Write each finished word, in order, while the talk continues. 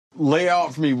lay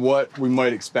out for me what we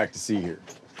might expect to see here.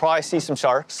 Probably see some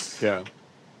sharks. Yeah.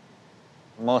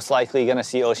 Most likely going to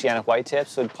see oceanic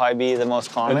whitetips would probably be the most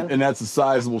common. And that's a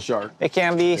sizable shark. It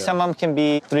can be. Yeah. Some of them can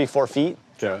be 3-4 feet.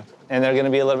 Okay. And they're going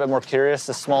to be a little bit more curious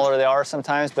the smaller they are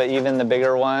sometimes, but even the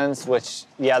bigger ones, which,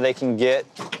 yeah, they can get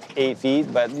 8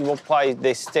 feet, but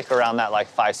they stick around that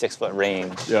like 5-6 foot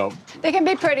range. Yep. They can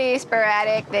be pretty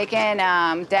sporadic. They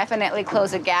can definitely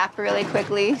close a gap really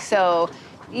quickly. So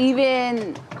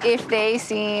even if they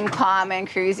seem calm and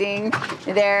cruising,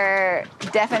 they're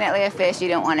definitely a fish you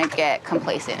don't want to get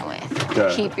complacent with.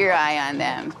 Okay. Keep your eye on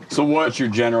them. So what's your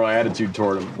general attitude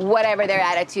toward them? Whatever their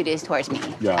attitude is towards me,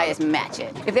 I just match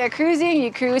it. If they're cruising,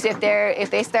 you cruise. If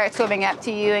they start swimming up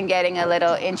to you and getting a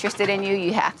little interested in you,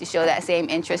 you have to show that same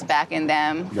interest back in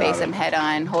them. Face them head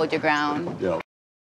on, hold your ground. Yep.